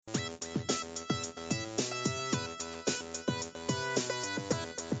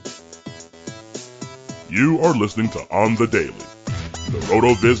You are listening to On the Daily, the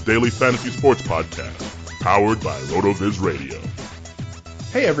RotoViz Daily Fantasy Sports Podcast, powered by RotoViz Radio.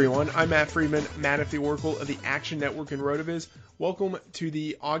 Hey everyone, I'm Matt Freedman, Matt of the Oracle of the Action Network and RotoViz. Welcome to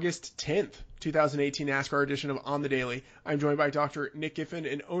the August 10th, 2018 NASCAR edition of On the Daily. I'm joined by Dr. Nick Giffen,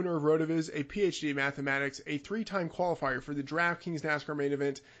 an owner of RotoViz, a PhD in mathematics, a three-time qualifier for the DraftKings NASCAR main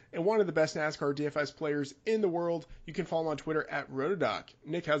event, and one of the best NASCAR DFS players in the world. You can follow him on Twitter at Rotodoc.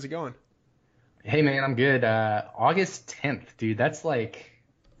 Nick, how's it going? Hey man, I'm good. August 10th, dude. That's like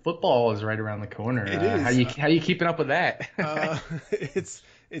football is right around the corner. It is. How you keeping up with that?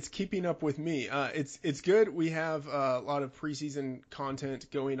 It's keeping up with me. It's good. We have a lot of preseason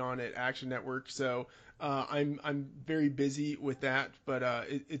content going on at Action Network, so I'm very busy with that. But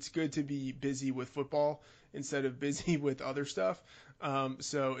it's good to be busy with football instead of busy with other stuff.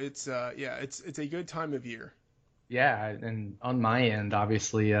 So it's a good time of year. Yeah, and on my end,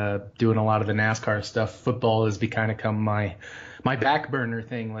 obviously, doing a lot of the NASCAR stuff. Football has kind of come my back burner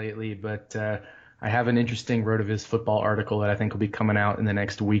thing lately, but I have an interesting RotoViz football article that I think will be coming out in the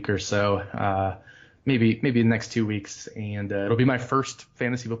next week or so, maybe the next 2 weeks, and it'll be my first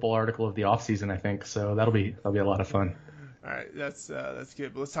fantasy football article of the off season, I think. So that'll be a lot of fun. All right, that's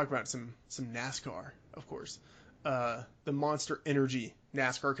good. But let's talk about some NASCAR, of course. The Monster Energy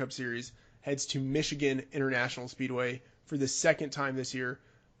NASCAR Cup Series heads to Michigan International Speedway for the second time this year.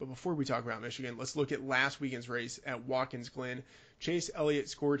 But before we talk about Michigan, let's look at last weekend's race at Watkins Glen. Chase Elliott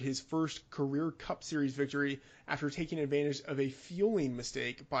scored his first career Cup Series victory after taking advantage of a fueling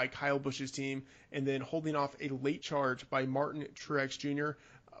mistake by Kyle Busch's team and then holding off a late charge by Martin Truex Jr.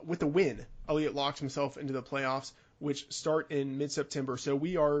 With the win, Elliott locked himself into the playoffs, which start in mid-September. So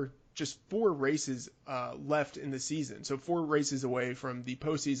we are just 4 races left in the season. So 4 races away from the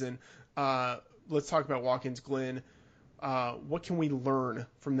postseason. Let's talk about Watkins Glen. What can we learn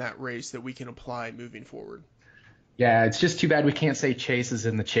from that race that we can apply moving forward? Yeah, it's just too bad we can't say Chase is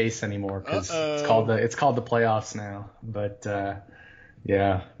in the chase anymore because it's called the playoffs now. But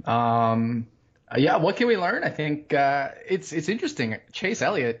what can we learn? I think it's interesting. Chase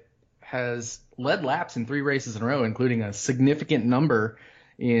Elliott has led laps in 3 races in a row, including a significant number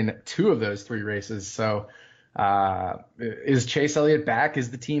in 2 of those 3 races. So is Chase Elliott back? Is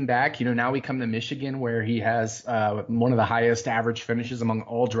the team back? Now we come to Michigan where he has one of the highest average finishes among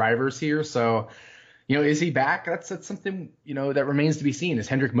all drivers here. So, is he back? That's something, that remains to be seen. Is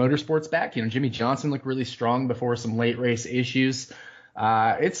Hendrick Motorsports back? Jimmy Johnson looked really strong before some late race issues.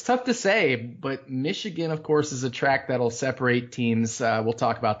 It's tough to say, but Michigan, of course, is a track that'll separate teams. We'll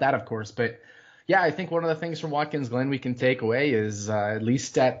talk about that, of course, but yeah, I think one of the things from Watkins Glen we can take away is at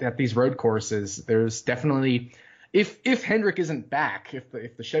least at these road courses, there's definitely, if Hendrick isn't back,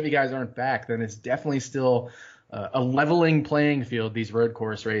 if the Chevy guys aren't back, then it's definitely still a leveling playing field, these road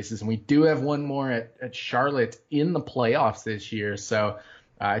course races. And we do have one more at Charlotte in the playoffs this year. So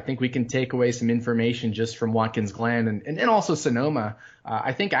I think we can take away some information just from Watkins Glen and also Sonoma.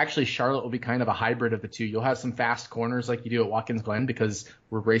 I think actually Charlotte will be kind of a hybrid of the two. You'll have some fast corners like you do at Watkins Glen because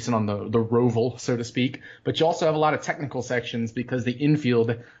we're racing on the Roval, so to speak. But you also have a lot of technical sections because the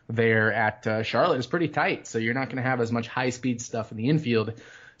infield there at Charlotte is pretty tight. So you're not going to have as much high-speed stuff in the infield.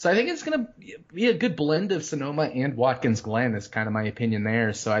 So I think it's going to be a good blend of Sonoma and Watkins Glen is kind of my opinion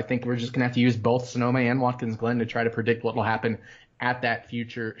there. So I think we're just going to have to use both Sonoma and Watkins Glen to try to predict what will happen at that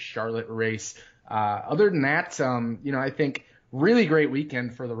future Charlotte race. Other than that, I think really great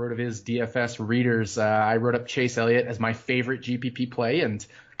weekend for the RotoViz DFS readers. I wrote up Chase Elliott as my favorite GPP play and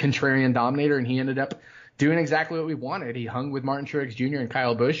contrarian dominator, and he ended up doing exactly what we wanted. He hung with Martin Truex Jr. and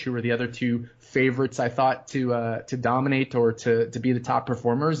Kyle Busch, who were the other 2 favorites I thought to dominate or to be the top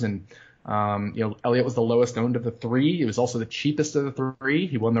performers. And Elliott was the lowest owned of the 3. He was also the cheapest of the 3.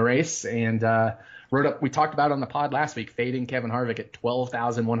 He won the race and wrote up. We talked about on the pod last week, fading Kevin Harvick at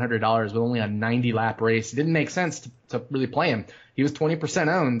 $12,100 with only a 90-lap race. It didn't make sense to really play him. He was 20%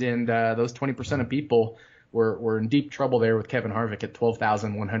 owned, and those 20% of people were in deep trouble there with Kevin Harvick at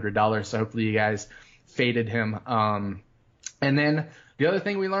 $12,100. So hopefully you guys faded him. And then the other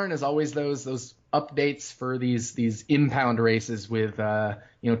thing we learn is always those updates for these impound races with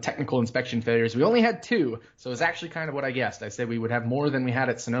technical inspection failures. We only had 2, so it was actually kind of what I guessed. I said we would have more than we had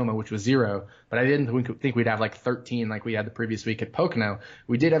at Sonoma, which was 0, but I didn't think we'd have like 13 like we had the previous week at Pocono.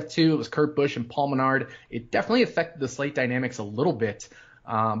 We did have 2. It was Kurt Busch and Paul Menard. It definitely affected the slate dynamics a little bit.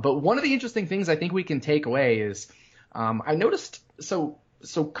 But one of the interesting things I think we can take away is I noticed so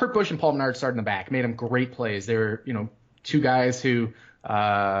Kurt Busch and Paul Menard started in the back, made them great plays. They were 2 guys who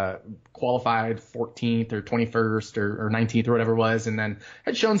qualified 14th or 21st or 19th or whatever it was, and then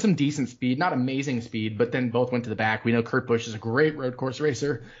had shown some decent speed, not amazing speed, but then both went to the back. We know Kurt Busch is a great road course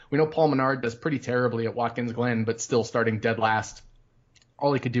racer. We know Paul Menard does pretty terribly at Watkins Glen, but still starting dead last.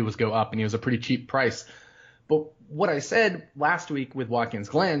 All he could do was go up, and he was a pretty cheap price. But what I said last week with Watkins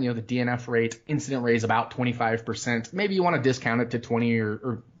Glen, the DNF rate, incident rate is about 25%. Maybe you want to discount it to 20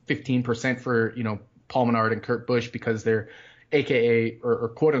 or 15% for, Paul Menard and Kurt Busch because they're AKA or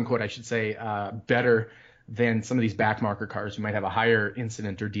quote unquote, I should say, better than some of these backmarker cars who might have a higher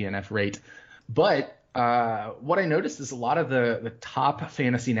incident or DNF rate. But what I noticed is a lot of the top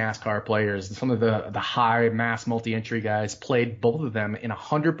fantasy NASCAR players, some of the high mass multi-entry guys played both of them in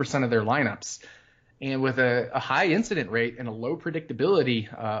 100% of their lineups. And with a high incident rate and a low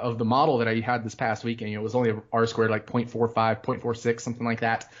predictability of the model that I had this past weekend, it was only R squared like 0.45, 0.46, something like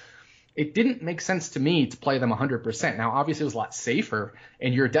that. It didn't make sense to me to play them 100%. Now, obviously, it was a lot safer,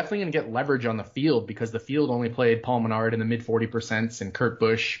 and you're definitely going to get leverage on the field because the field only played Paul Menard in the mid 40% and Kurt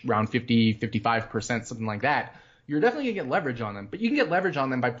Busch around 50, 55%, something like that. You're definitely going to get leverage on them, but you can get leverage on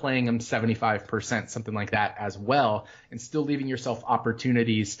them by playing them 75%, something like that as well, and still leaving yourself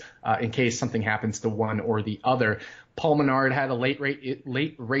opportunities in case something happens to one or the other. Paul Menard had a late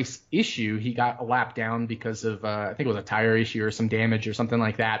race issue. He got a lap down because of, I think it was a tire issue or some damage or something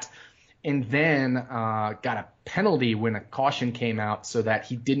like that. And then got a penalty when a caution came out so that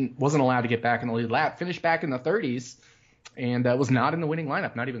he wasn't allowed to get back in the lead lap, finished back in the 30s, and was not in the winning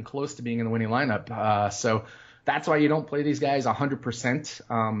lineup, not even close to being in the winning lineup. So that's why you don't play these guys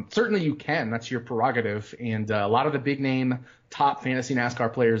 100%. Certainly you can. That's your prerogative. And a lot of the big name top fantasy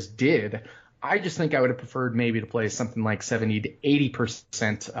NASCAR players did. I just think I would have preferred maybe to play something like 70 to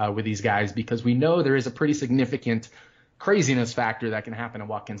 80% with these guys because we know there is a pretty significant craziness factor that can happen at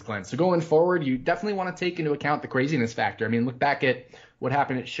Watkins Glen. So going forward, you definitely want to take into account the craziness factor. I mean, look back at what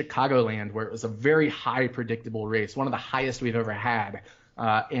happened at Chicagoland, where it was a very high predictable race, one of the highest we've ever had,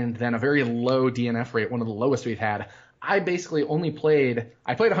 and then a very low DNF rate, one of the lowest we've had. I basically played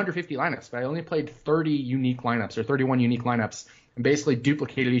 150 lineups, but I only played 30 unique lineups or 31 unique lineups and basically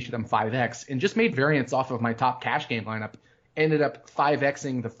duplicated each of them 5x and just made variants off of my top cash game lineup. Ended up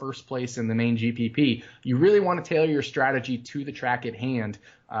 5xing the first place in the main GPP. You really want to tailor your strategy to the track at hand.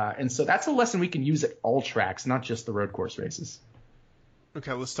 And so that's a lesson we can use at all tracks, not just the road course races.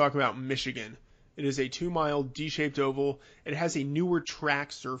 Okay, let's talk about Michigan. It is a 2-mile D-shaped oval. It has a newer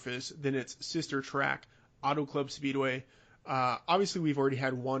track surface than its sister track, Auto Club Speedway. Obviously, we've already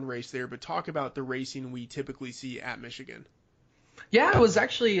had one race there, but talk about the racing we typically see at Michigan. Yeah, I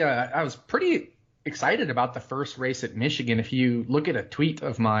was pretty excited about the first race at Michigan. If you look at a tweet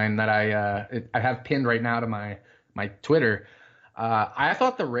of mine that I have pinned right now to my Twitter, I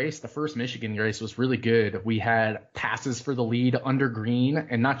thought the first Michigan race was really good. We had passes for the lead under green,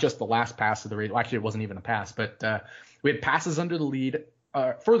 and not just the last pass of the race. Well, actually, it wasn't even a pass, but we had passes under the lead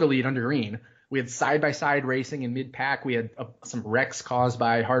for the lead under green. We had side-by-side racing in mid-pack. We had some wrecks caused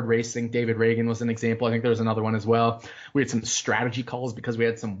by hard racing. David Reagan was an example. I think there was another one as well. We had some strategy calls because we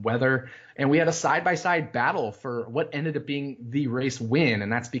had some weather. And we had a side-by-side battle for what ended up being the race win.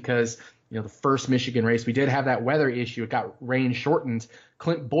 And that's because, the first Michigan race, we did have that weather issue. It got rain shortened.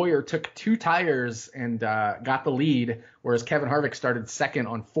 Clint Boyer took 2 tires and got the lead, whereas Kevin Harvick started second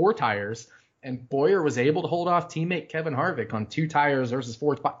on 4 tires. And Boyer was able to hold off teammate Kevin Harvick on 2 tires versus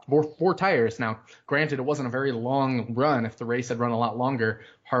four tires. Now, granted, it wasn't a very long run. If the race had run a lot longer,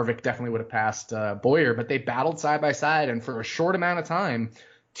 Harvick definitely would have passed Boyer. But they battled side by side, and for a short amount of time,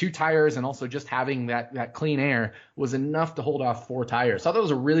 2 tires and also just having that clean air was enough to hold off 4 tires. So I thought it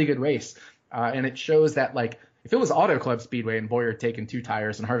was a really good race. And it shows that, if it was Auto Club Speedway and Boyer had taken 2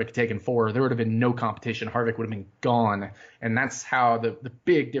 tires and Harvick had taken 4, there would have been no competition. Harvick would have been gone. And that's how the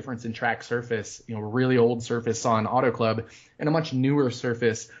big difference in track surface, really old surface on Auto Club and a much newer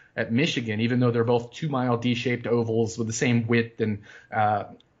surface at Michigan, even though they're both 2-mile D-shaped ovals with the same width and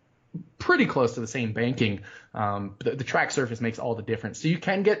pretty close to the same banking. The track surface makes all the difference. So you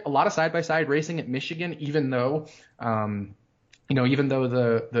can get a lot of side-by-side racing at Michigan, even though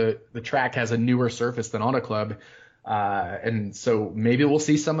the track has a newer surface than Auto Club. And so maybe we'll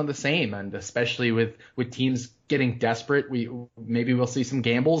see some of the same, and especially with teams getting desperate, maybe we'll see some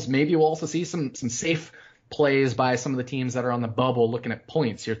gambles. Maybe we'll also see some safe plays by some of the teams that are on the bubble looking at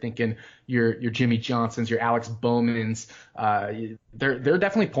points. You're thinking your Jimmy Johnsons, your Alex Bowmans. They're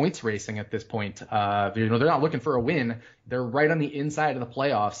definitely points racing at this point. They're not looking for a win. They're right on the inside of the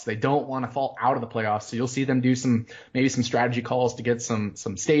playoffs. They don't want to fall out of the playoffs. So you'll see them do maybe some strategy calls to get some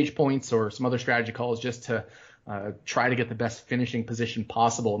stage points or some other strategy calls just to try to get the best finishing position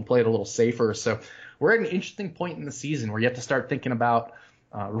possible and play it a little safer. So we're at an interesting point in the season where you have to start thinking about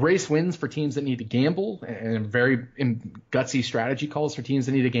race wins for teams that need to gamble, and very gutsy strategy calls for teams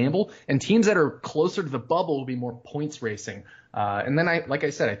that need to gamble, and teams that are closer to the bubble will be more points racing. And then like I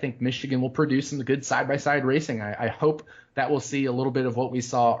said, I think Michigan will produce some good side-by-side racing. I hope that we'll see a little bit of what we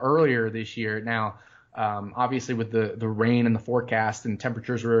saw earlier this year. Now, obviously with the rain and the forecast and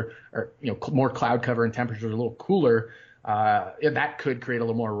temperatures more cloud cover and temperatures are a little cooler, that could create a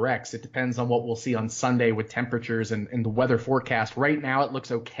little more wrecks. It depends on what we'll see on Sunday with temperatures and the weather forecast. Right now it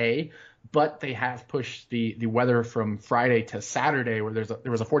looks okay, but they have pushed the weather from Friday to Saturday, where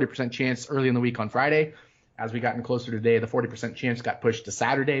there was a 40% chance early in the week on Friday. As we gotten closer today, the 40% chance got pushed to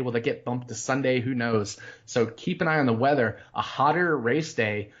Saturday. Will they get bumped to Sunday? Who knows? So keep an eye on the weather. A hotter race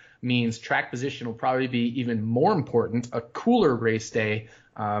day means track position will probably be even more important. A cooler race day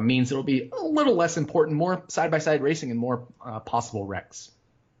means it'll be a little less important, more side-by-side racing and more possible wrecks.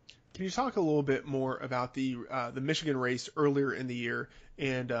 Can you talk a little bit more about the Michigan race earlier in the year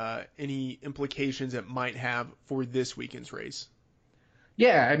and any implications it might have for this weekend's race?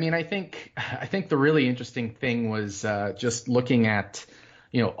 Yeah, I mean, I think the really interesting thing was just looking at,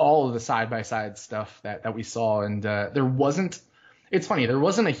 all of the side-by-side stuff that we saw, and there wasn't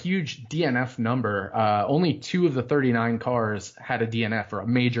a huge DNF number. Only 2 of the 39 cars had a DNF or a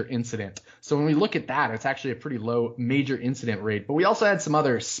major incident. So when we look at that, it's actually a pretty low major incident rate. But we also had some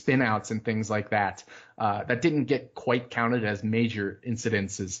other spin outs and things like that that didn't get quite counted as major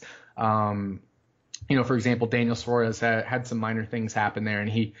incidences. For example, Daniel Suarez had some minor things happen there, and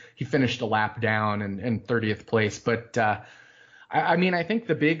he finished a lap down and 30th place. But I think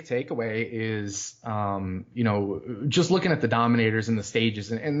the big takeaway is, just looking at the dominators and the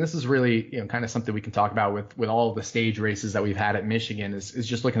stages, and this is really, kind of something we can talk about with all of the stage races that we've had at Michigan is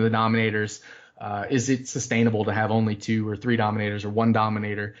just looking at the dominators. Is it sustainable to have only 2 or 3 dominators or 1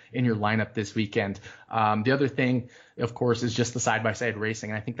 dominator in your lineup this weekend? The other thing, of course, is just the side-by-side racing.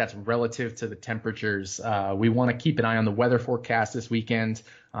 And I think that's relative to the temperatures. We want to keep an eye on the weather forecast this weekend.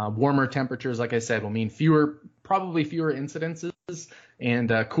 Warmer temperatures, like I said, will mean probably fewer incidences, and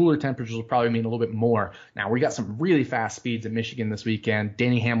cooler temperatures will probably mean a little bit more. Now, we got some really fast speeds at Michigan this weekend.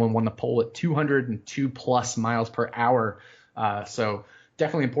 Danny Hamlin won the pole at 202 plus miles per hour. So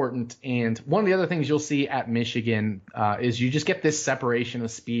definitely important. And one of the other things you'll see at Michigan is you just get this separation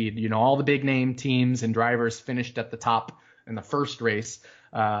of speed. All the big name teams and drivers finished at the top in the first race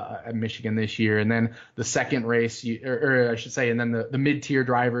at Michigan this year. And then the second race, and then the mid-tier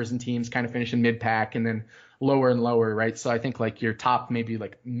drivers and teams kind of finish in mid-pack and then lower and lower, right? So I think like your top maybe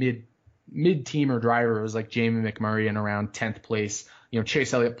like mid-teamer driver was like Jamie McMurray in around 10th place.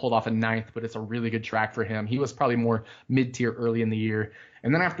 Chase Elliott pulled off a 9th, but it's a really good track for him. He was probably more mid-tier early in the year.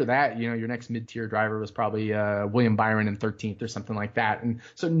 And then after that, your next mid-tier driver was probably William Byron in 13th or something like that. And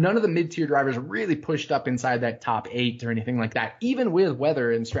so none of the mid-tier drivers really pushed up inside that top 8 or anything like that, even with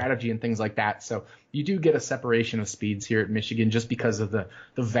weather and strategy and things like that. So you do get a separation of speeds here at Michigan just because of the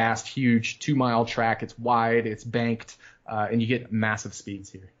vast, huge 2-mile track. It's wide, it's banked, and you get massive speeds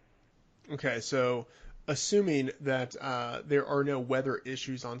here. Okay, so assuming that there are no weather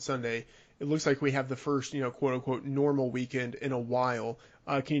issues on Sunday, it looks like we have the first, quote unquote, normal weekend in a while.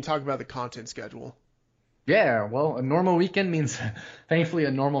 Can you talk about the content schedule? Yeah, well, a normal weekend means, thankfully,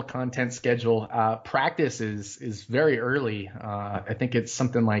 a normal content schedule. Practice is very early. I think it's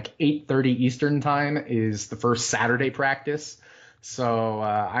something like 8:30 Eastern time is the first Saturday practice. So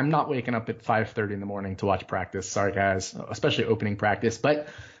I'm not waking up at 5:30 in the morning to watch practice. Sorry, guys, especially opening practice. But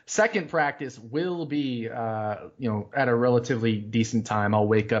second practice will be, at a relatively decent time. I'll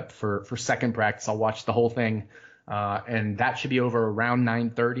wake up for second practice. I'll watch the whole thing. And that should be over around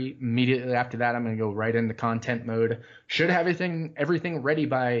 9:30. Immediately after that, I'm going to go right into content mode. Should have everything ready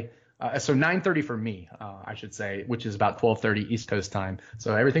by, so 9:30 for me, I should say, which is about 12:30 East Coast time.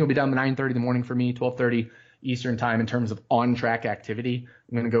 So everything will be done by 9:30 in the morning for me, 12:30 Eastern time in terms of on-track activity.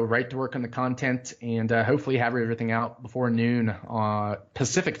 I'm going to go right to work on the content and hopefully have everything out before noon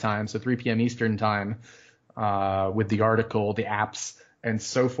Pacific time, so 3 p.m. Eastern time, with the article, the apps, and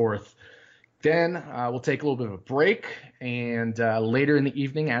so forth. Then we'll take a little bit of a break, and later in the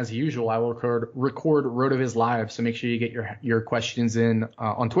evening, as usual, I will record RotoViz Live. So make sure you get your questions in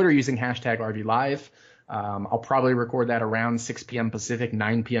on Twitter using hashtag RVLive. I'll probably record that around 6 p.m. Pacific,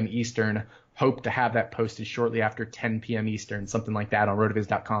 9 p.m. Eastern. Hope to have that posted shortly after 10 p.m. Eastern, something like that on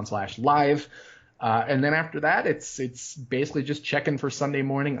rotoviz.com/live. And then after that, it's basically just checking for Sunday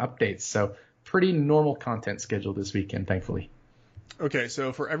morning updates. So pretty normal content schedule this weekend, thankfully. Okay,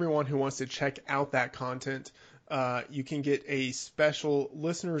 so for everyone who wants to check out that content, you can get a special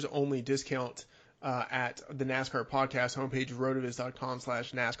listeners-only discount at the NASCAR podcast homepage,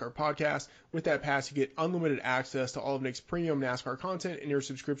 rotoviz.com/NASCAR podcast. With that pass, you get unlimited access to all of Nick's premium NASCAR content, and your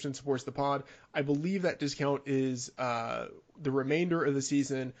subscription supports the pod. I believe that discount is the remainder of the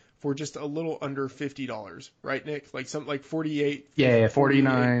season for just a little under $50, right, Nick? Like something like 48. Yeah,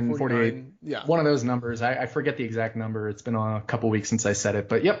 49, 48. Yeah. One of those numbers. I forget the exact number. It's been a couple weeks since I said it,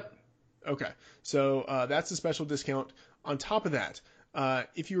 but yep. Okay. So that's a special discount. On top of that,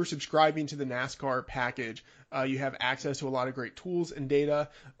 if you are subscribing to the NASCAR package, you have access to a lot of great tools and data.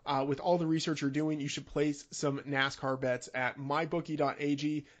 With all the research you're doing, you should place some NASCAR bets at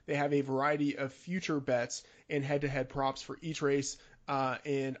mybookie.ag. They have a variety of future bets and head-to-head props for each race.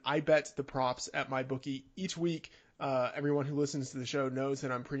 And I bet the props at MyBookie each week. Everyone who listens to the show knows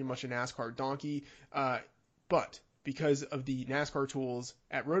that I'm pretty much a NASCAR donkey. But because of the NASCAR tools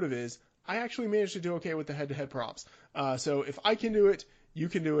at RotoViz, I actually managed to do okay with the head-to-head props. So if I can do it, you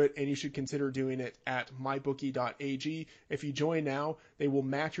can do it, and you should consider doing it at mybookie.ag. If you join now, they will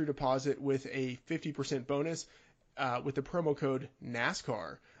match your deposit with a 50% bonus with the promo code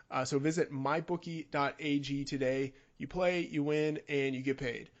NASCAR. So visit mybookie.ag today. You play, you win, and you get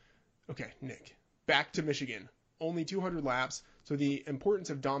paid. Okay, Nick, back to Michigan. Only 200 laps, so the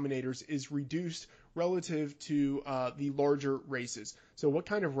importance of dominators is reduced relative to the larger races. So what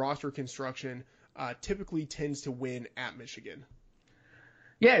kind of roster construction typically tends to win at Michigan?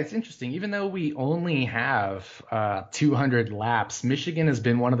 Yeah, it's interesting. Even though we only have 200 laps, Michigan has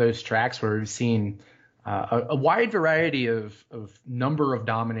been one of those tracks where we've seen a wide variety of number of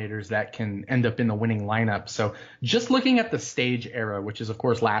dominators that can end up in the winning lineup. So just looking at the stage era, which is, of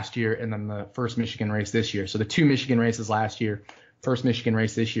course, last year, and then the first Michigan race this year. So the 2 Michigan races last year, first Michigan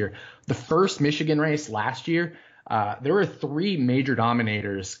race this year. The first Michigan race last year, there were 3 major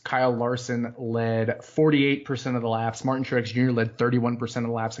dominators. Kyle Larson led 48% of the laps. Martin Truex Jr. led 31% of the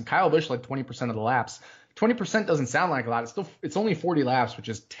laps. And Kyle Busch led 20% of the laps. 20% doesn't sound like a lot. It's only 40 laps, which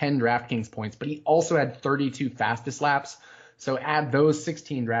is 10 DraftKings points. But he also had 32 fastest laps. So add those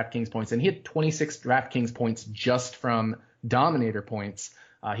 16 DraftKings points. And he had 26 DraftKings points just from dominator points.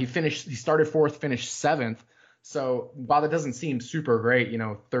 He started 4th, finished 7th. So while that doesn't seem super great,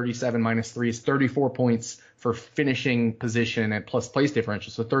 37 minus 3 is 34 points for finishing position and plus place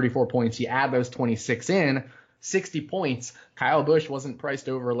differential. So 34 points. You add those 26 in, 60 points. Kyle Busch wasn't priced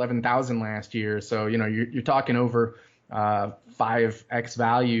over 11,000 last year. So, you're talking over 5x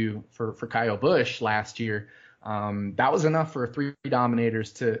value for Kyle Busch last year. That was enough for 3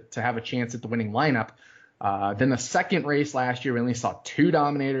 dominators to have a chance at the winning lineup. Then the second race last year, we only saw 2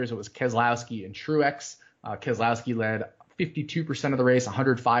 dominators. It was Keselowski and Truex. Keselowski led 52% of the race,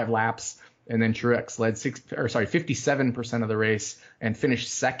 105 laps, and then Truex led 57% of the race and finished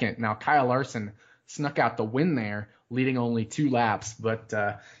 2nd. Now Kyle Larson snuck out the win there, leading only 2 laps. But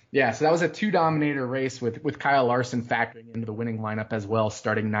so that was a 2 dominator race with Kyle Larson factoring into the winning lineup as well,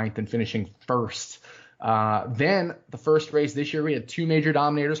 starting 9th and finishing 1st. Then the first race this year, we had 2 major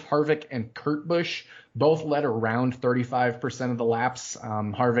dominators, Harvick and Kurt Busch. Both led around 35% of the laps.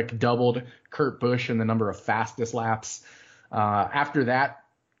 Harvick doubled Kurt Busch in the number of fastest laps. After that,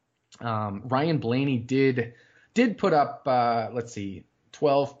 Ryan Blaney did put up,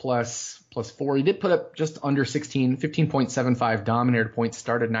 12 plus 4. He did put up just under 15.75 dominator points,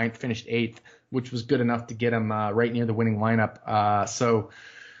 started 9th, finished 8th, which was good enough to get him right near the winning lineup. So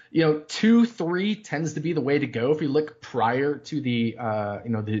 2-3 tends to be the way to go. If you look prior to the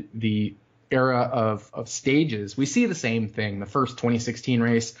era of stages, we see the same thing. The first 2016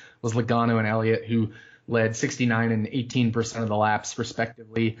 race was Logano and Elliott, who led 69 and 18% of the laps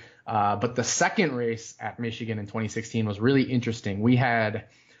respectively. But the second race at Michigan in 2016 was really interesting. We had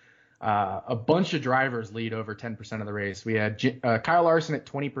a bunch of drivers lead over 10% of the race. We had Kyle Larson at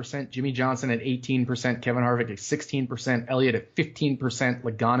 20%, Jimmy Johnson at 18%, Kevin Harvick at 16%, Elliott at 15%,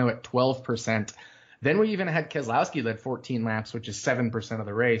 Logano at 12%. Then we even had Keselowski led 14 laps, which is 7% of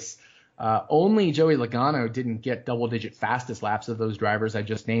the race. Only Joey Logano didn't get double-digit fastest laps of those drivers I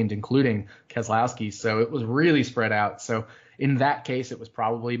just named, including Keselowski. So it was really spread out. So in that case, it was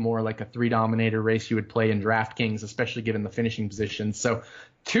probably more like a 3-dominator race you would play in DraftKings, especially given the finishing position. So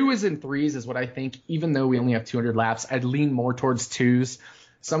 2s and 3s is what I think. Even though we only have 200 laps, I'd lean more towards 2s.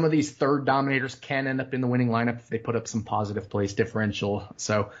 Some of these third dominators can end up in the winning lineup if they put up some positive place differential.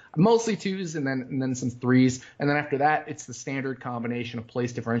 So mostly 2s and then some 3s. And then after that, it's the standard combination of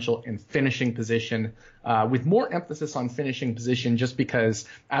place differential and finishing position, with more emphasis on finishing position, just because,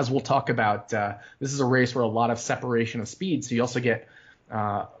 as we'll talk about, this is a race where a lot of separation of speed. So you also get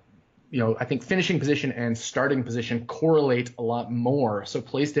I think finishing position and starting position correlate a lot more. So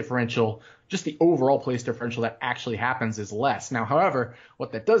place differential, just the overall place differential that actually happens is less. Now, however,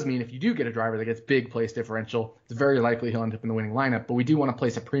 what that does mean, if you do get a driver that gets big place differential, it's very likely he'll end up in the winning lineup. But we do want to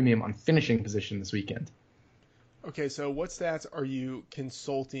place a premium on finishing position this weekend. Okay, so what stats are you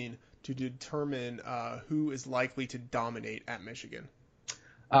consulting to determine who is likely to dominate at Michigan?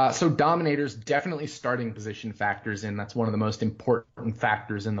 So dominators definitely starting position factors in. That's one of the most important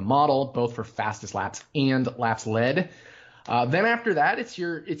factors in the model, both for fastest laps and laps led. Then after that,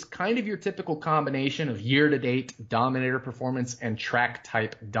 it's kind of your typical combination of year-to-date dominator performance and track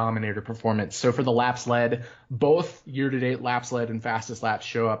type dominator performance. So for the laps led, both year-to-date laps led and fastest laps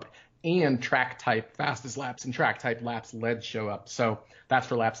show up, and track type fastest laps and track type laps led show up. So that's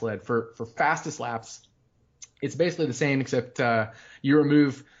for laps led. For fastest laps, it's basically the same, except you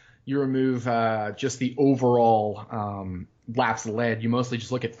remove just the overall laps led. You mostly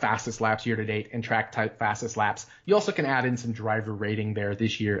just look at fastest laps year to date and track type fastest laps. You also can add in some driver rating there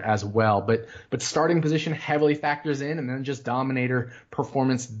this year as well. But starting position heavily factors in, and then just dominator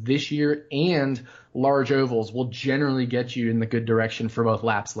performance this year and large ovals will generally get you in the good direction for both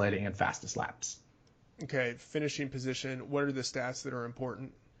laps led and fastest laps. Okay, finishing position. What are the stats that are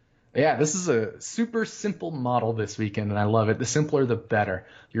important? Yeah, this is a super simple model this weekend, and I love it. The simpler, the better.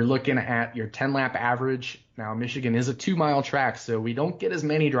 You're looking at your 10-lap average. Now, Michigan is a 2-mile track, so we don't get as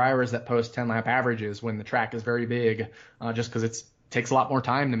many drivers that post 10-lap averages when the track is very big, just because it takes a lot more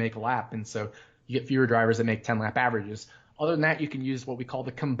time to make a lap, and so you get fewer drivers that make 10-lap averages. Other than that, you can use what we call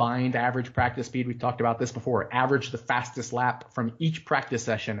the combined average practice speed. We've talked about this before. Average the fastest lap from each practice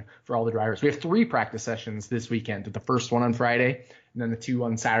session for all the drivers. We have 3 practice sessions this weekend. The first one on Friday, and then the 2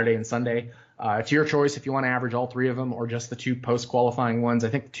 on Saturday and Sunday. It's your choice if you want to average all 3 of them or just the 2 post-qualifying ones. I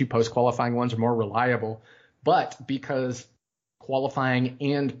think the 2 post-qualifying ones are more reliable. But because qualifying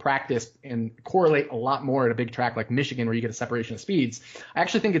and practice and correlate a lot more at a big track like Michigan where you get a separation of speeds, I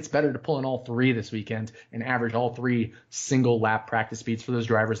actually think it's better to pull in all 3 this weekend and average all 3 single lap practice speeds for those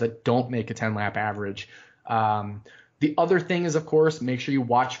drivers that don't make a 10-lap average. The other thing is, of course, make sure you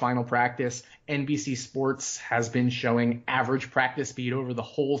watch final practice. NBC Sports has been showing average practice speed over the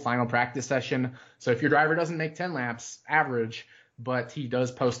whole final practice session. So if your driver doesn't make 10 laps average, but he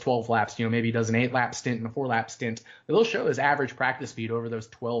does post 12 laps, maybe he does an 8-lap stint and a 4-lap stint, they'll show his average practice speed over those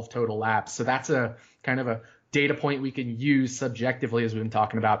 12 total laps. So that's a kind of a data point we can use subjectively, as we've been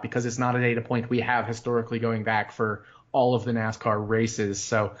talking about, because it's not a data point we have historically going back for all of the NASCAR races.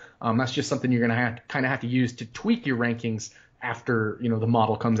 So that's just something you're going to kind of have to use to tweak your rankings after, the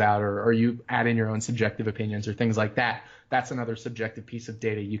model comes out, or you add in your own subjective opinions or things like that. That's another subjective piece of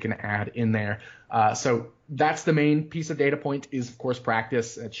data you can add in there. So that's the main piece of data point is, of course,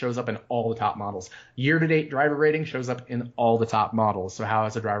 practice. It shows up in all the top models. Year-to-date driver rating shows up in all the top models. So how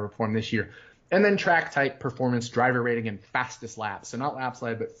has a driver performed this year? And then track type performance, driver rating, and fastest laps. So not laps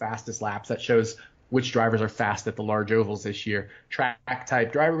led, but fastest laps. That shows which drivers are fast at the large ovals this year. Track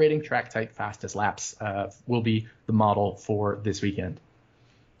type driver rating, track type fastest laps will be the model for this weekend.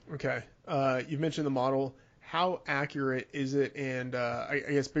 Okay. You've mentioned the model. How accurate is it? And I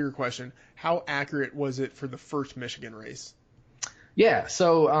guess bigger question, how accurate was it for the first Michigan race? Yeah,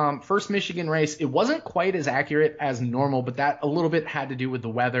 so first Michigan race, it wasn't quite as accurate as normal, but that a little bit had to do with the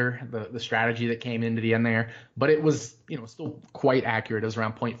weather, the strategy that came into the end there. But it was, still quite accurate. It was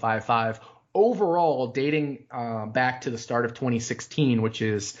around 0.55. Overall, dating back to the start of 2016, which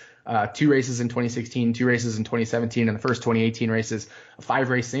is 2 races in 2016, 2 races in 2017, and the first 2018 races, a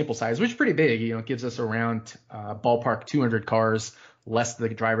 5-race sample size, which is pretty big. It gives us around ballpark 200 cars, less the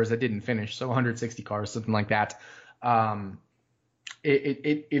drivers that didn't finish, so 160 cars, something like that.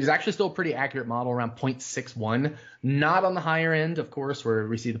 It is actually still a pretty accurate model, around 0.61, not on the higher end, of course, where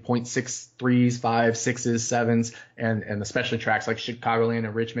we see the 0.63s, 5s, 6s, 7s, and especially tracks like Chicagoland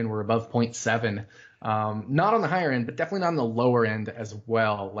and Richmond were above 0.7. Not on the higher end, but definitely not on the lower end as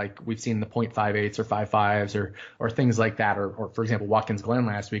well. Like we've seen the 0.58s or 5.5s or things like that. Or for example, Watkins Glen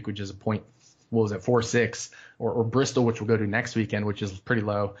last week, which is a 4.6, or Bristol, which we'll go to next weekend, which is pretty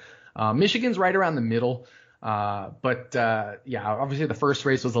low. Michigan's right around the middle. But obviously the first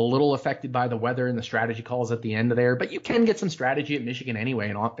race was a little affected by the weather and the strategy calls at the end of there, but you can get some strategy at Michigan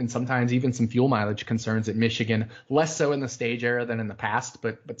anyway, and sometimes even some fuel mileage concerns at Michigan, less so in the stage era than in the past,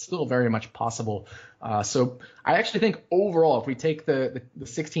 but still very much possible. So I actually think overall, if we take the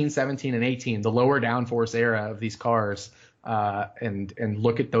 16, 17, and 18, the lower downforce era of these cars, and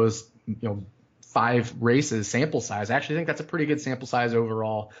look at those, 5 races sample size, I actually think that's a pretty good sample size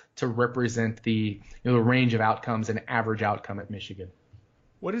overall to represent the the range of outcomes and average outcome at Michigan.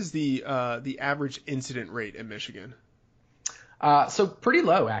 What is the average incident rate at Michigan? So pretty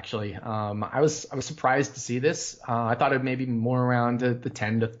low, actually. I was surprised to see this. I thought it maybe more around the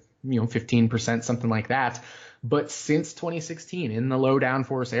 10 to 15%, something like that. But since 2016, in the low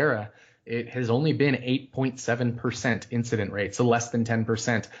downforce era, it has only been 8.7% incident rate, so less than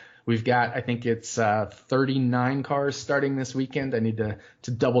 10%. We've got, I think it's 39 cars starting this weekend. I need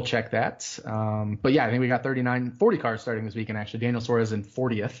to double check that. But yeah, I think we got 40 cars starting this weekend, actually. Daniel Suarez in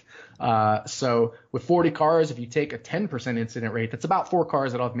 40th. So with 40 cars, if you take a 10% incident rate, that's about 4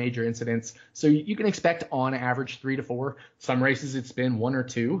 cars that'll have major incidents. So you can expect on average 3 to 4. Some races it's been 1 or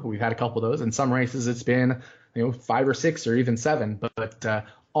 2. We've had a couple of those. And some races it's been 5 or 6 or even 7. But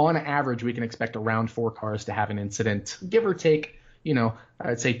on average, we can expect around 4 cars to have an incident, give or take.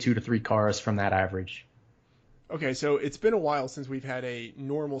 I'd say 2 to 3 cars from that average. Okay, so it's been a while since we've had a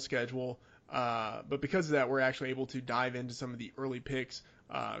normal schedule, but because of that, we're actually able to dive into some of the early picks.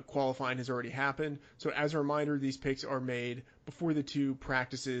 Qualifying has already happened. So as a reminder, these picks are made before the 2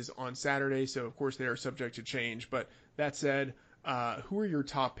 practices on Saturday, so of course they are subject to change. But that said, who are your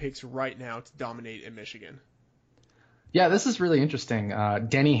top picks right now to dominate in Michigan? Yeah, this is really interesting.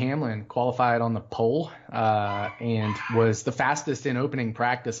 Denny Hamlin qualified on the pole and was the fastest in opening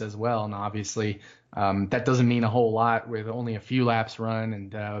practice as well. And obviously, that doesn't mean a whole lot with only a few laps run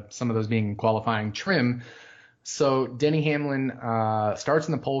and some of those being qualifying trim. So Denny Hamlin starts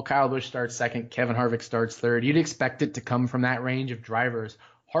in the pole. Kyle Busch starts second. Kevin Harvick starts third. You'd expect it to come from that range of drivers.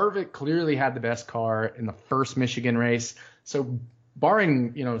 Harvick clearly had the best car in the first Michigan race. So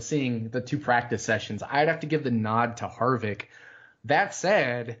barring, seeing the 2 practice sessions, I'd have to give the nod to Harvick. That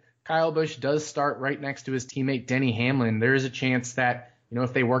said, Kyle Busch does start right next to his teammate Denny Hamlin. There is a chance that,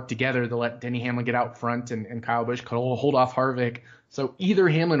 if they work together, they'll let Denny Hamlin get out front and Kyle Busch could hold off Harvick. So either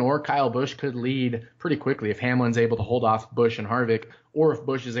Hamlin or Kyle Busch could lead pretty quickly if Hamlin's able to hold off Busch and Harvick, or if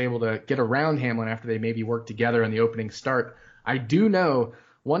Busch is able to get around Hamlin after they maybe work together in the opening start. I do know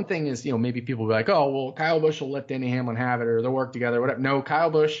one thing is, maybe people will be like, oh, well, Kyle Busch will let Denny Hamlin have it or they'll work together, whatever. No, Kyle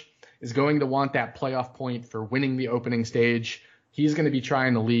Busch is going to want that playoff point for winning the opening stage. He's going to be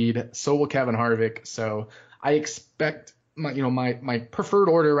trying to lead. So will Kevin Harvick. So I expect my preferred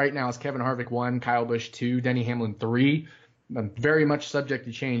order right now is Kevin Harvick 1, Kyle Busch 2, Denny Hamlin 3. Very much subject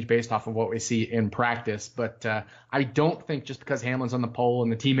to change based off of what we see in practice. But I don't think just because Hamlin's on the pole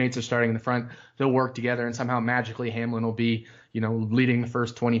and the teammates are starting in the front, they'll work together and somehow magically Hamlin will be, leading the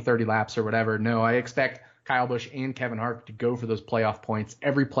first 20, 30 laps or whatever. No, I expect Kyle Busch and Kevin Harvick to go for those playoff points.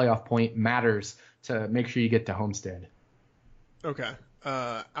 Every playoff point matters to make sure you get to Homestead. Okay.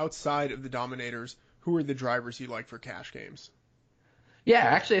 Outside of the Dominators, who are the drivers you like for cash games? Yeah,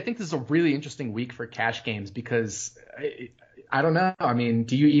 actually, I think this is a really interesting week for cash games because I don't know. I mean,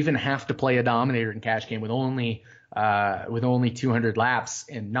 do you even have to play a Dominator in cash game with only 200 laps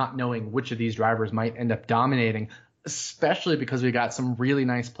and not knowing which of these drivers might end up dominating? Especially because we got some really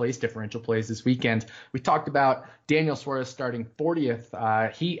nice place differential plays this weekend. We talked about Daniel Suarez starting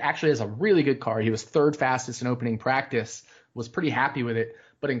 40th. He actually has a really good car. He was 3rd fastest in opening practice, was pretty happy with it.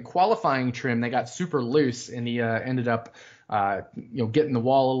 But in qualifying trim, they got super loose, and he ended up getting the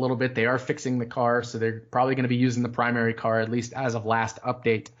wall a little bit. They are fixing the car, so they're probably going to be using the primary car, at least as of last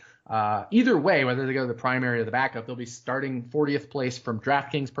update. Either way, whether they go to the primary or the backup, they'll be starting 40th place from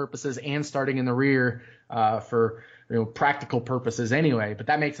DraftKings purposes and starting in the rear for practical purposes anyway. But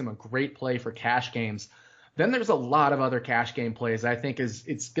that makes him a great play for cash games. Then there's a lot of other cash game plays. I think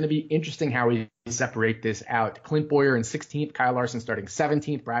it's going to be interesting how we separate this out. Clint Bowyer in 16th, Kyle Larson starting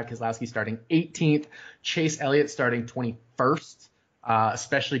 17th, Brad Keselowski starting 18th, Chase Elliott starting 21st.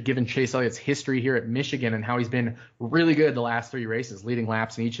 Especially given Chase Elliott's history here at Michigan and how he's been really good the last 3 races, leading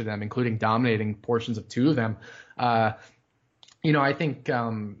laps in each of them, including dominating portions of 2 of them. I think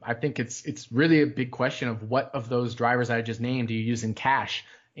it's really a big question of what of those drivers I just named do you use in cash,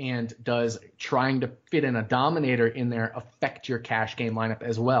 and does trying to fit in a Dominator in there affect your cash game lineup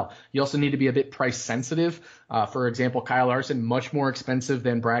as well? You also need to be a bit price sensitive. For example, Kyle Larson, much more expensive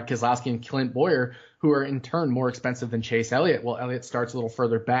than Brad Keselowski and Clint Bowyer, who are in turn more expensive than Chase Elliott. Well, Elliott starts a little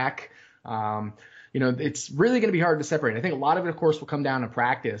further back. It's really going to be hard to separate. I think a lot of it, of course, will come down to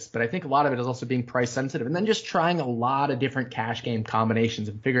practice, but I think a lot of it is also being price sensitive and then just trying a lot of different cash game combinations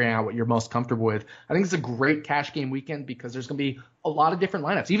and figuring out what you're most comfortable with. I think it's a great cash game weekend because there's going to be a lot of different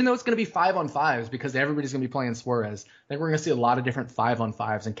lineups, even though it's going to be 5-on-5s because everybody's going to be playing Suarez. I think we're going to see a lot of different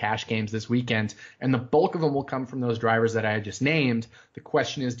 5-on-5s and cash games this weekend, and the bulk of them will come from those drivers that I just named. The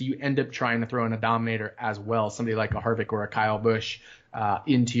question is, do you end up trying to throw in a Dominator as well, somebody like a Harvick or a Kyle Busch,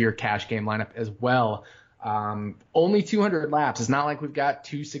 into your cash game lineup as well? Only 200 laps. It's not like we've got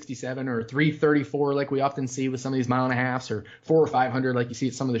 267 or 334 like we often see with some of these 1.5 miles or 400 or 500 like you see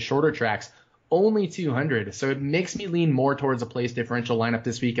at some of the shorter tracks. only 200. So it makes me lean more towards a place differential lineup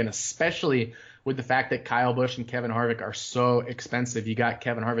this weekend, especially with the fact that Kyle Busch and Kevin Harvick are so expensive. You got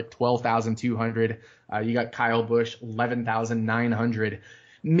Kevin Harvick 12,200. You got Kyle Busch 11,900.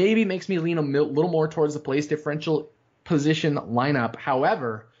 Maybe makes me lean a little more towards the place differential position lineup.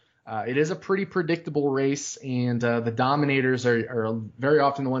 However, it is a pretty predictable race, and the dominators are very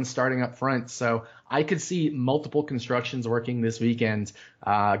often the ones starting up front. So I could see multiple constructions working this weekend.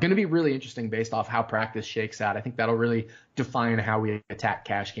 Going to be really interesting based off how practice shakes out. I think that'll really define how we attack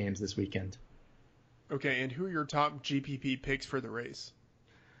cash games this weekend. Okay, and who are your top GPP picks for the race?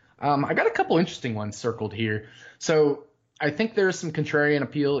 I got a couple interesting ones circled here. So I think there's some contrarian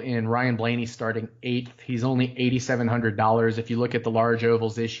appeal in Ryan Blaney starting 8th. He's only $8,700. If you look at the large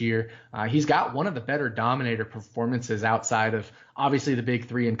ovals this year, he's got one of the better dominator performances outside of obviously the big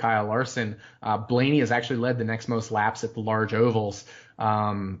three and Kyle Larson. Blaney has actually led the next most laps at the large ovals.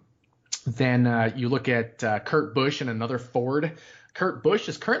 Then you look at Kurt Busch and another Ford. Kurt Busch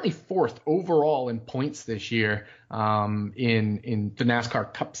is currently 4th overall in points this year in the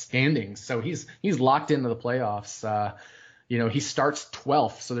NASCAR Cup standings. So he's locked into the playoffs. He starts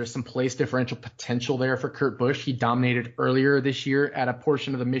 12th, so there's some place differential potential there for Kurt Busch. He dominated earlier this year at a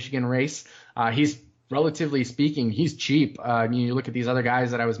portion of the Michigan race. He's relatively speaking, he's cheap. You look at these other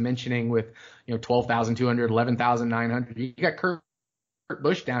guys that I was mentioning with 12,200, 11,900. You got Kurt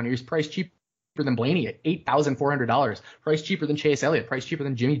Busch down here. He's priced cheaper than Blaney at $8,400, price cheaper than Chase Elliott, price cheaper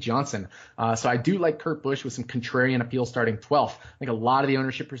than Jimmy Johnson. So I do like Kurt Busch with some contrarian appeal starting 12th. I think a lot of the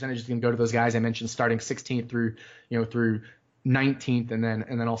ownership percentage is going to go to those guys I mentioned starting 16th through 19th and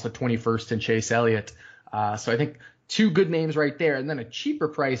then also 21st and Chase Elliott. So I think two good names right there. And then a cheaper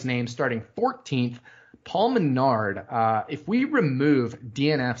price name starting 14th, Paul Menard. If we remove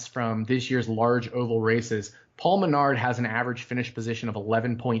DNFs from this year's large oval races, Paul Menard has an average finish position of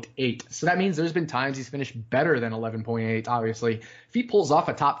 11.8. So that means there's been times he's finished better than 11.8, obviously. If he pulls off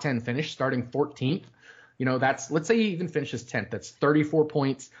a top 10 finish starting 14th, let's say he even finishes 10th. That's 34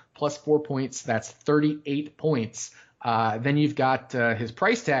 points plus 4 points. That's 38 points. Then you've got his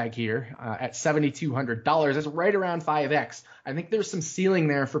price tag here at $7,200. That's right around 5X. I think there's some ceiling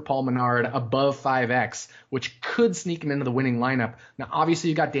there for Paul Menard above 5X, which could sneak him into the winning lineup. Now, obviously,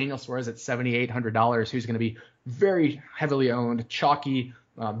 you got Daniel Suarez at $7,800, who's going to be very heavily owned, chalky,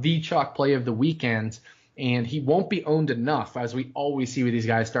 the chalk play of the weekend. And he won't be owned enough, as we always see with these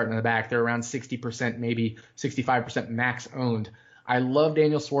guys starting in the back. They're around 60%, maybe 65% max owned. I love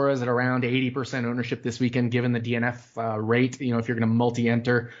Daniel Suarez at around 80% ownership this weekend, given the DNF rate. If you're going to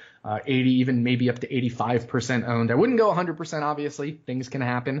multi-enter, 80, even maybe up to 85% owned. I wouldn't go 100%, obviously. Things can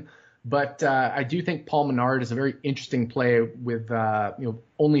happen. But I do think Paul Menard is a very interesting play with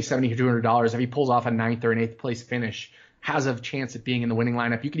only $7,200. If he pulls off a 9th or an 8th place finish, has a chance at being in the winning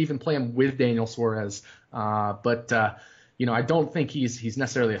lineup. You could even play him with Daniel Suarez. But I don't think he's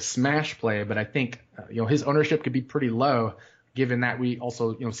necessarily a smash play, but I think his ownership could be pretty low, given that we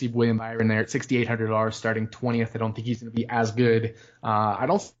also see William Byron there at $6,800 starting 20th. I don't think he's going to be as good. I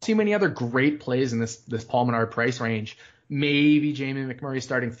don't see many other great plays in this Paul Menard price range. Maybe Jamie McMurray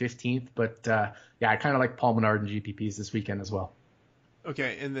starting 15th, but I kind of like Paul Menard and GPPs this weekend as well.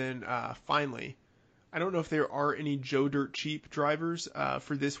 Okay, and then finally, I don't know if there are any Joe Dirt cheap drivers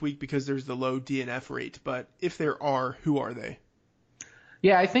for this week because there's the low DNF rate, but if there are, who are they?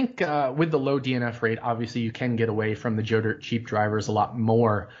 Yeah, I think with the low DNF rate, obviously you can get away from the Joe Dirt cheap drivers a lot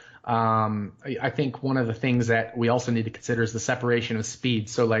more. I think one of the things that we also need to consider is the separation of speed.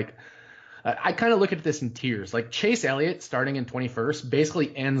 So I kind of look at this in tiers. Like Chase Elliott starting in 21st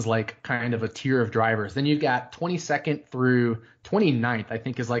basically ends like kind of a tier of drivers. Then you've got 22nd through 29th, I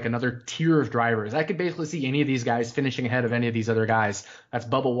think, is like another tier of drivers. I could basically see any of these guys finishing ahead of any of these other guys. That's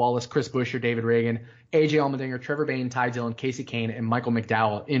Bubba Wallace, Chris Buescher, David Reagan, AJ Allmendinger, Trevor Bayne, Ty Dillon, Casey Kane, and Michael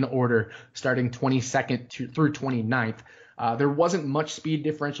McDowell in order starting 22nd through 29th. There wasn't much speed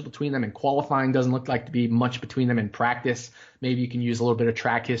differential between them in qualifying. Doesn't look like to be much between them in practice. Maybe you can use a little bit of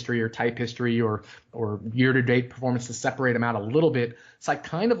track history or type history or year-to-date performance to separate them out a little bit. So I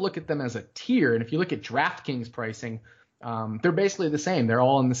kind of look at them as a tier. And if you look at DraftKings pricing, they're basically the same. They're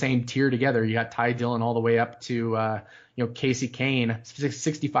all in the same tier together. You got Ty Dillon all the way up to Casey Kane,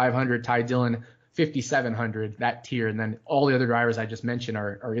 6,500, Ty Dillon 5,700, that tier. And then all the other drivers I just mentioned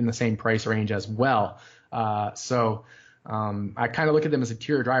are in the same price range as well. I kind of look at them as a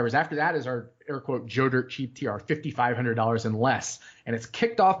tier of drivers. After that is our air quote Joe Dirt cheap tier, our $5,500 and less. And it's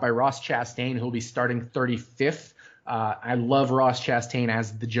kicked off by Ross Chastain, who will be starting 35th. I love Ross Chastain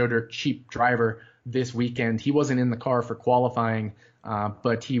as the Joe Dirt cheap driver this weekend. He wasn't in the car for qualifying,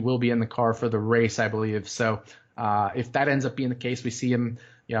 but he will be in the car for the race, I believe. So If that ends up being the case, we see him,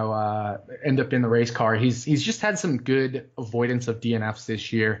 end up in the race car. He's just had some good avoidance of DNFs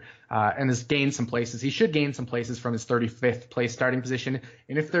this year, and has gained some places. He should gain some places from his 35th place starting position.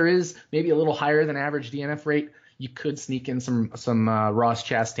 And if there is maybe a little higher than average DNF rate, you could sneak in some Ross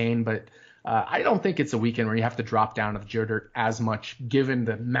Chastain, but I don't think it's a weekend where you have to drop down to the Joe Dirt as much, given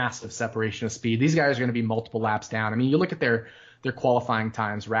the massive separation of speed. These guys are going to be multiple laps down. I mean, you look at their qualifying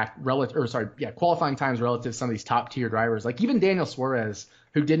times qualifying times relative to some of these top tier drivers, like even Daniel Suarez,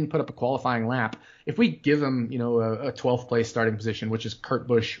 who didn't put up a qualifying lap. If we give him, a 12th place starting position, which is Kurt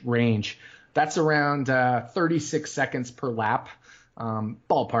Busch range, that's around 36 seconds per lap.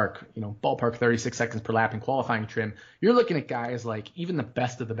 Ballpark 36 seconds per lap in qualifying trim. You're looking at guys like even the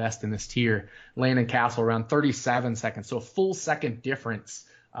best of the best in this tier, Landon Castle, around 37 seconds. So a full second difference,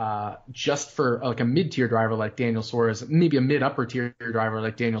 just for like a mid-tier driver like Daniel Suarez, maybe a mid-upper tier driver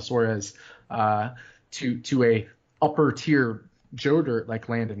like Daniel Suarez, to a upper tier Joe Dirt like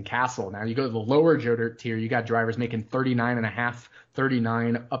Landon Castle. Now you go to the lower Joe Dirt tier, you got drivers making 39.5,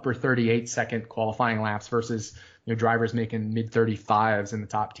 39, upper 38 second qualifying laps versus drivers making mid 35s in the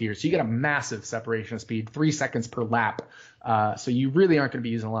top tier. So you get a massive separation of speed, 3 seconds per lap. So you really aren't going to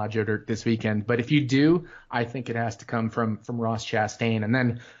be using a lot of Joe Dirt this weekend. But if you do, I think it has to come from Ross Chastain. And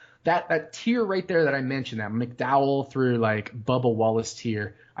then that tier right there that I mentioned, that McDowell through like Bubba Wallace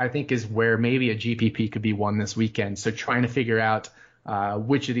tier, I think is where maybe a GPP could be won this weekend. So trying to figure out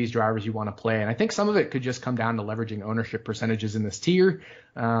which of these drivers you want to play. And I think some of it could just come down to leveraging ownership percentages in this tier,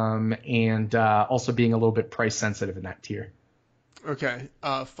 and also being a little bit price sensitive in that tier. Okay.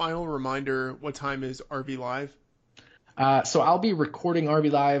 Final reminder, what time is RB Live? So I'll be recording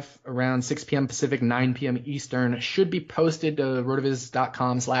RB Live around 6 p.m. Pacific, 9 p.m. Eastern. Should be posted to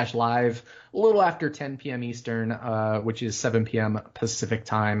rotoviz.com/live a little after 10 p.m. Eastern, which is 7 p.m. Pacific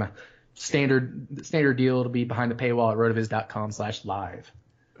time. Standard deal to be behind the paywall at rotoviz.com/live.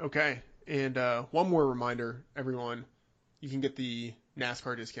 Okay. And one more reminder, everyone, you can get the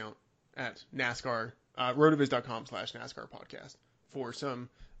NASCAR discount at NASCAR, rotoviz.com/NASCAR podcast for some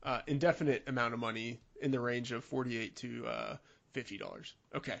indefinite amount of money in the range of $48 to $50.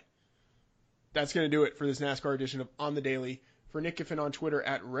 Okay. That's going to do it for this NASCAR edition of On the Daily. For Nick Giffen on Twitter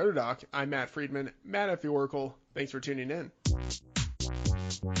at Rotodoc, I'm Matt Friedman, Matt at the Oracle. Thanks for tuning in.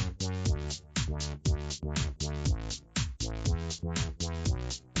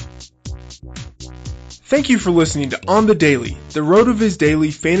 Thank you for listening to On the Daily, the RotoViz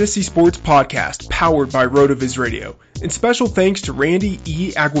Daily Fantasy Sports Podcast powered by RotoViz Radio. And special thanks to Randy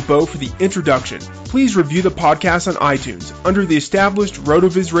E. Aguabo for the introduction. Please review the podcast on iTunes under the established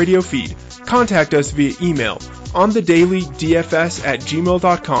RotoViz Radio feed. Contact us via email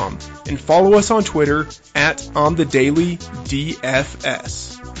onthedailydfs@gmail.com and follow us on Twitter at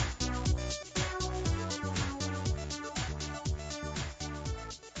onthedailydfs.